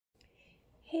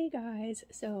Hey guys,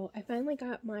 so I finally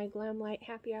got my Glamlite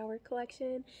happy hour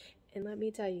collection, and let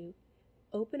me tell you,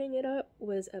 opening it up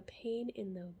was a pain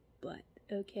in the butt,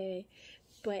 okay?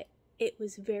 But it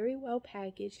was very well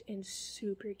packaged and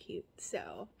super cute,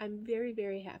 so I'm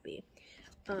very happy.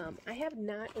 I have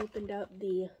not opened up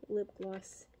the lip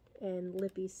gloss and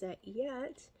lippy set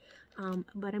yet,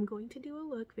 but I'm going to do a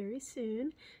look very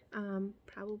soon,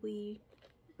 probably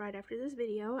right after this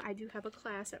video. I do have a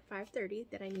class at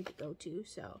 5:30 that I need to go to,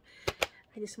 so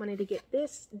I just wanted to get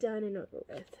this done and over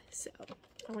with. So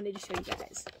I wanted to show you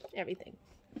guys everything.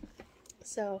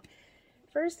 So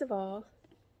first of all,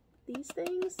 these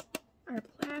things are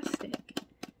plastic.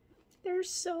 They're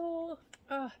so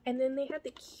and then they had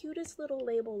the cutest little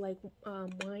label like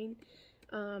wine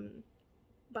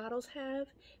bottles have,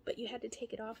 but you had to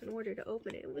take it off in order to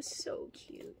open it. It was so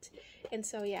cute. And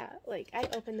so yeah, like I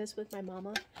opened this with my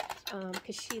mama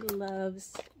because she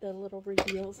loves the little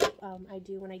reveals that I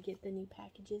do when I get the new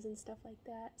packages and stuff like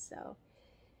that. So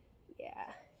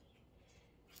yeah,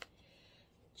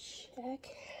 check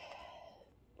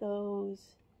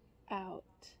those out,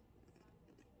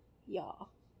 y'all.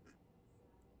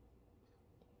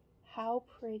 How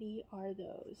pretty are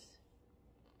those?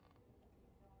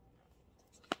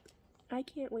 I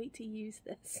can't wait to use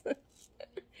this.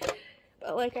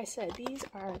 But like I said, these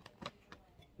are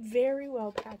very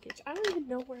well packaged. I don't even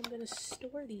know where I'm going to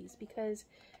store these because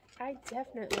I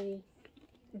definitely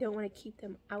don't want to keep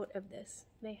them out of this.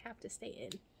 They have to stay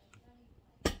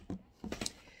in.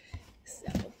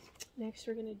 So next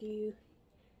we're going to do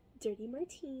Dirty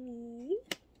Martini.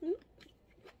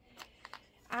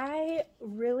 I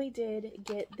really did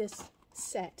get this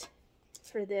set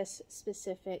for this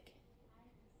specific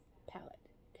palette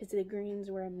because the greens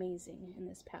were amazing in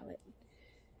this palette.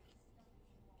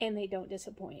 And they don't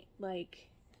disappoint. Like,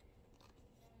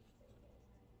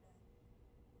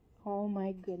 oh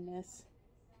my goodness.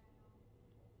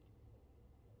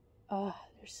 Oh,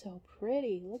 they're so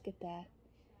pretty. Look at that.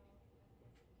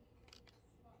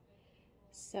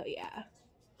 So yeah,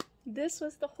 this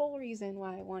was the whole reason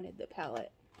why I wanted the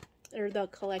palette, or the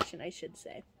collection I should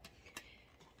say.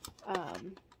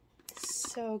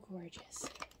 So gorgeous.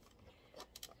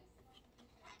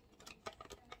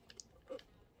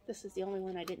 This is the only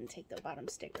one I didn't take the bottom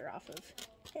sticker off of.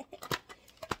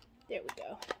 There we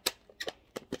go.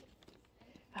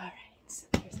 Alright, so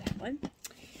there's that one.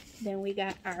 Then we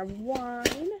got our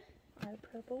wine, our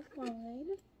purple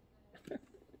wine.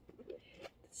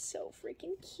 So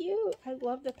freaking cute. I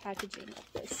love the packaging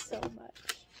of this so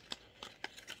much.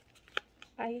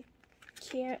 I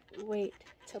can't wait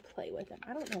to play with them.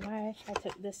 I don't know why I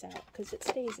took this out because it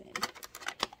stays in.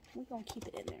 We're going to keep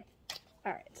it in there.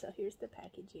 Alright, so here's the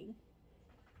packaging.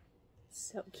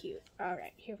 So cute.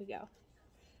 Alright, here we go.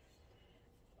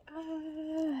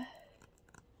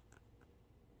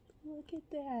 Look at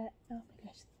that. Oh my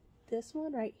gosh. This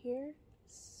one right here,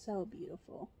 so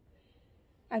beautiful.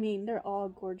 I mean, they're all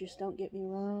gorgeous, don't get me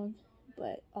wrong.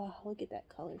 But, oh, look at that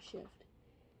color shift.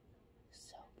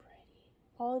 So pretty.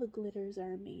 All the glitters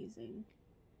are amazing.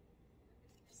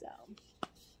 So.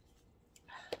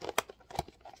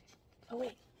 Oh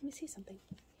wait, let me see something.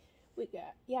 We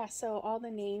got, yeah, so all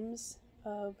the names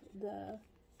of the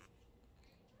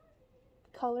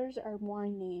colors are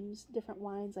wine names. Different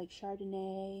wines like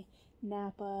Chardonnay,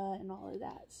 Napa, and all of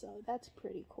that. So that's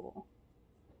pretty cool.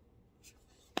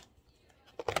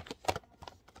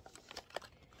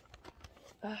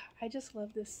 I just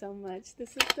love this so much.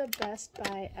 This is the best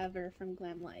buy ever from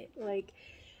Glamlite. Like,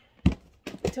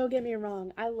 don't get me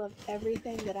wrong, I love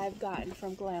everything that I've gotten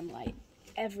from Glamlite.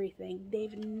 Everything.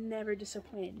 They've never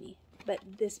disappointed me. But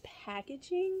this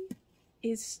packaging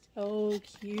is so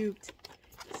cute.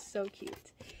 So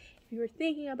cute. If you were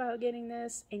thinking about getting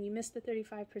this and you missed the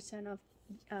 35% off,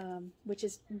 which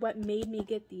is what made me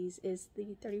get these, is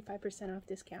the 35% off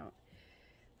discount.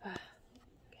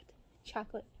 Good.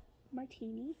 Chocolate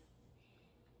martini.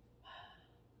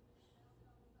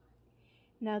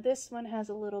 Now this one has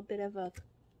a little bit of a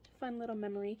fun little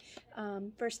memory.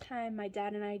 First time my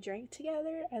dad and I drank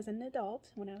together as an adult,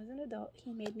 when I was an adult,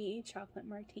 he made me a chocolate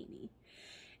martini.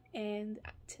 And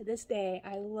to this day,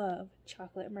 I love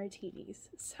chocolate martinis.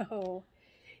 So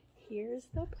here's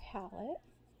the palette.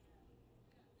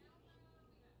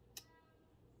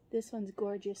 This one's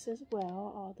gorgeous as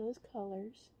well, all those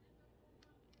colors.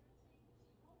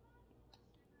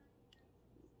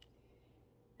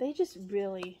 They just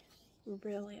really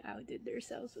outdid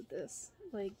themselves with this.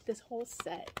 Like, this whole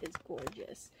set is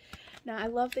gorgeous. Now, I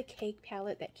love the cake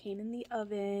palette that came in the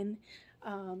oven,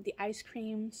 the ice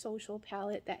cream social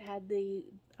palette that had the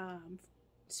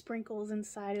sprinkles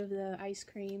inside of the ice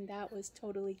cream. That was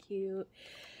totally cute.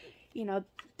 You know,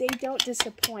 they don't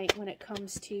disappoint when it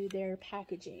comes to their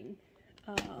packaging.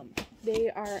 They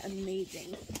are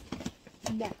amazing.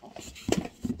 Now,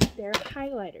 their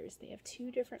highlighters. They have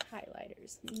 2 different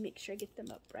highlighters. Let me make sure I get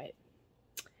them up right.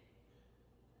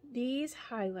 These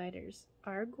highlighters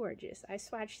are gorgeous. I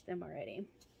swatched them already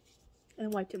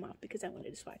and wiped them off because I wanted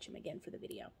to swatch them again for the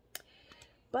video.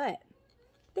 But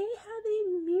they have a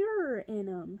mirror in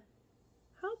them.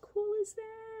 How cool is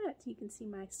that? You can see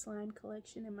my slime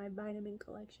collection and my vitamin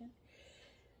collection.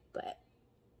 But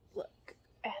look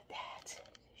at that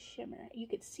shimmer. You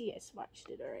could see I swatched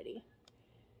it already.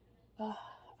 Oh,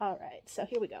 all right, so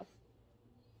here we go.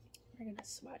 We're gonna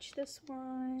swatch this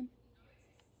one.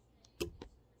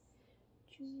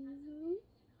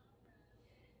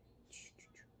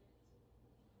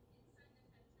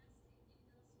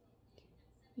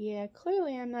 Yeah,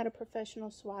 clearly I'm not a professional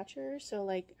swatcher, so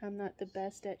like I'm not the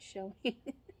best at showing.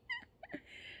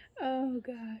 Oh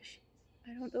gosh,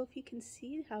 I don't know if you can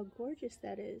see how gorgeous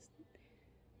that is.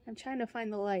 I'm trying to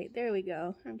find the light. There we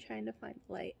go. I'm trying to find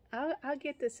the light. I'll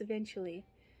get this eventually.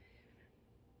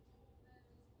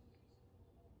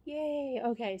 Yay!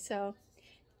 Okay, so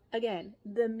again,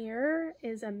 the mirror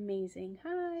is amazing.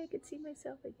 Hi, I can see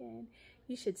myself again.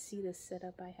 You should see the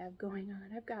setup I have going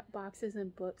on. I've got boxes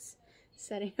and books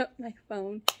setting up my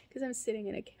phone because I'm sitting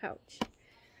in a couch.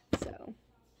 So,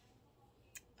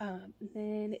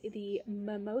 then the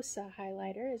Mimosa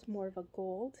highlighter is more of a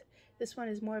gold. This one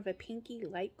is more of a pinky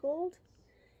light gold.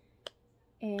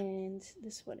 And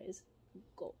this one is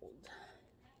gold.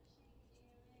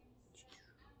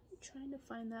 I'm trying to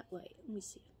find that light. Let me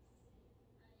see.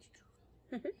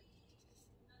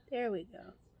 There we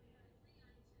go.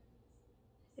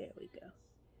 There we go.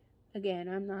 Again,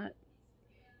 I'm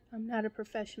not a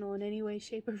professional in any way,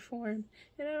 shape, or form,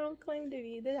 and I don't claim to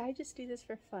be. I just do this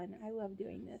for fun. I love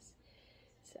doing this.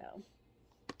 So,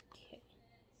 okay.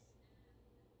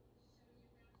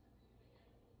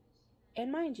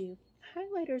 And mind you,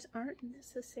 highlighters aren't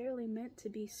necessarily meant to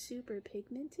be super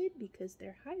pigmented because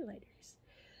they're highlighters.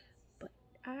 But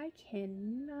I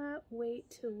cannot wait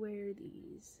to wear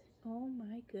these. Oh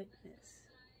my goodness.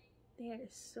 They are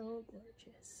so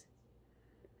gorgeous.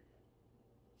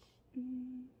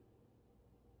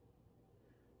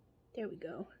 There we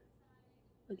go.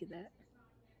 Look at that.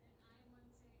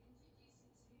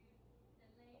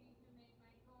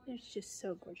 It's just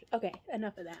so gorgeous. Okay,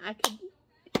 enough of that. I could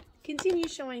continue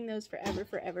showing those forever.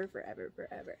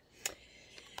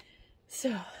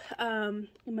 So,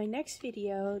 in my next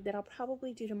video that I'll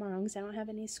probably do tomorrow, because I don't have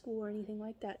any school or anything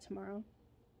like that tomorrow,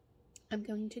 I'm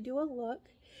going to do a look.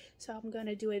 So I'm going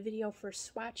to do a video for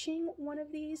swatching one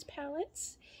of these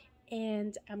palettes,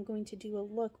 and I'm going to do a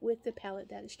look with the palette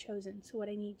that is chosen. So what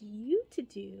I need you to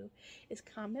do is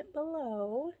comment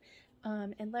below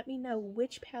and let me know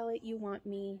which palette you want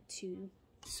me to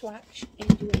swatch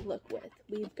and do a look with.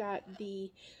 We've got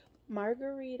the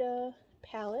Margarita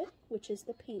palette, which is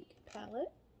the pink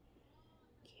palette.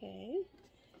 Okay.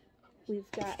 We've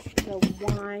got the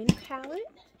wine palette.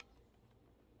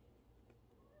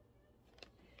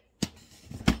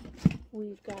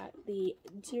 We've got the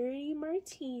Dirty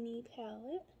Martini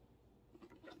palette.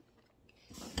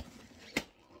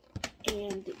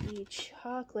 And the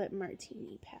Chocolate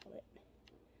Martini palette.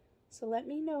 So let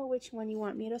me know which one you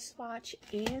want me to swatch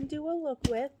and do a look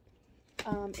with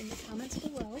in the comments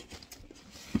below.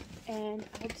 And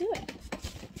I'll do it.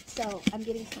 So I'm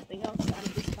getting something else out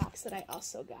of this box that I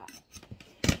also got.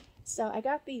 So I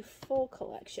got the full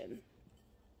collection,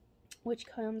 which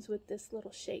comes with this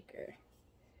little shaker.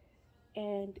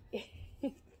 And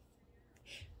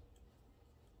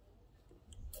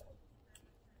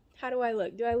how do I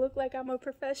look? Do I look like I'm a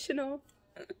professional?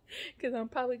 Because I'm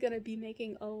probably going to be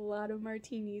making a lot of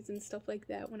martinis and stuff like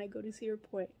that when I go to Cedar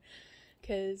Point.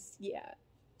 Because, yeah,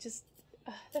 just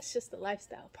that's just the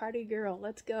lifestyle. Party girl,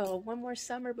 let's go. One more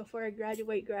summer before I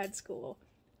graduate grad school.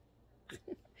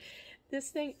 This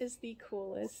thing is the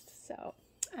coolest. So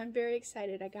I'm very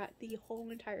excited. I got the whole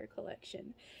entire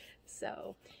collection.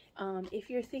 So if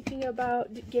you're thinking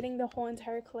about getting the whole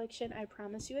entire collection, I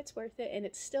promise you it's worth it, and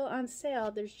it's still on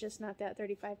sale. There's just not that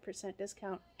 35%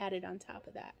 discount added on top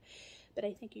of that. But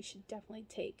I think you should definitely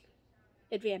take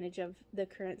advantage of the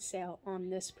current sale on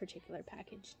this particular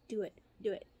package. Do it.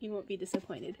 Do it. You won't be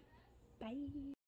disappointed. Bye.